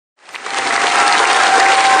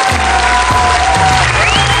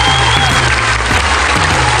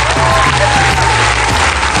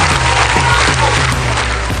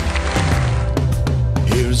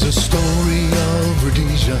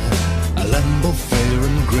both fair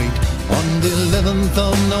and great. On the 11th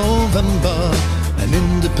of November, an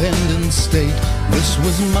independent state. This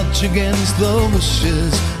was much against the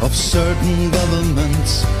wishes of certain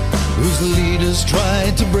governments, whose leaders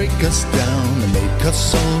tried to break us down and make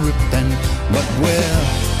us all repent. But we're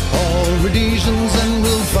all Rhodesians and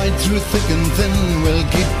we'll fight through thick and thin. We'll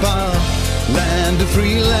keep our land a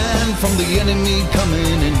free land from the enemy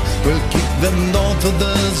coming in. We'll keep them north of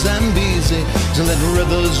the Zambezi to let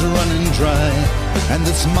rivers running dry. And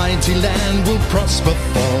this mighty land will prosper,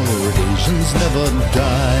 for Rhodesians never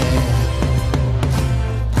die.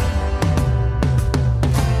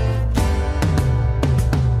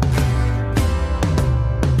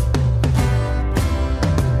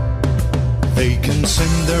 They can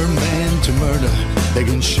send their men to murder, they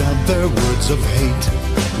can shout their words of hate,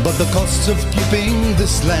 but the costs of keeping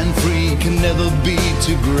this land free can never be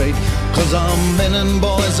too great. 'Cause our men and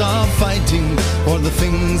boys are fighting for the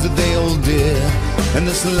things that they hold dear, and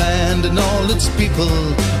this land and all its people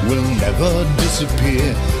will never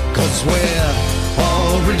disappear. 'Cause we're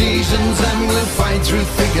all Rhodesians and we'll fight through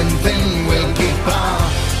thick and thin. We'll keep our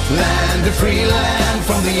land a free land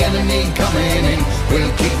from the enemy coming in.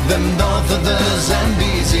 We'll keep them north of the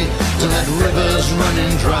Zambezi to let rivers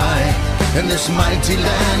running dry. And this mighty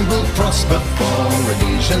land will prosper, for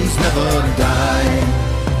Rhodesians never die.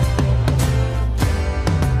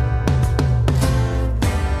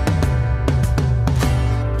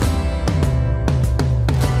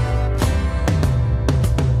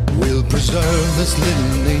 We'll preserve this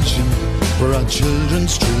little nation for our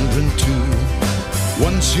children's children too.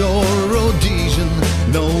 Once you're a Rhodesian,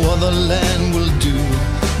 no other land will do.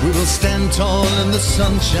 We will stand tall in the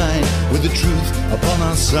sunshine with the truth upon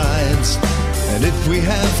our sides. And if we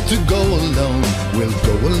have to go alone, we'll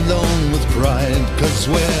go alone with pride. 'Cause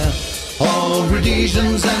we're all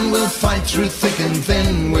Rhodesians and we'll fight through thick and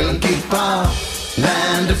thin. We'll keep our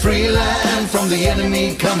land a free land from the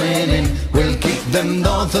enemy coming in. We'll keep them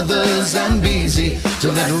north of the Zambezi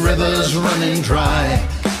till that river's running dry.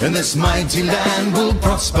 And this mighty land will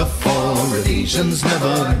prosper, for Rhodesians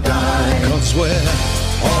never die. 'Cause we're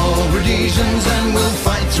all Rhodesians and we'll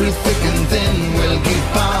fight through thick and thin. We'll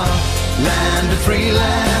keep our land a free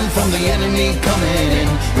land from the enemy coming in.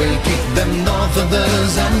 We'll keep them north of the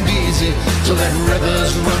Zambezi till that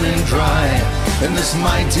river's running dry. And this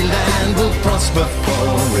mighty land will prosper, for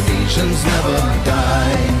Rhodesians never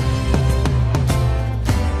die.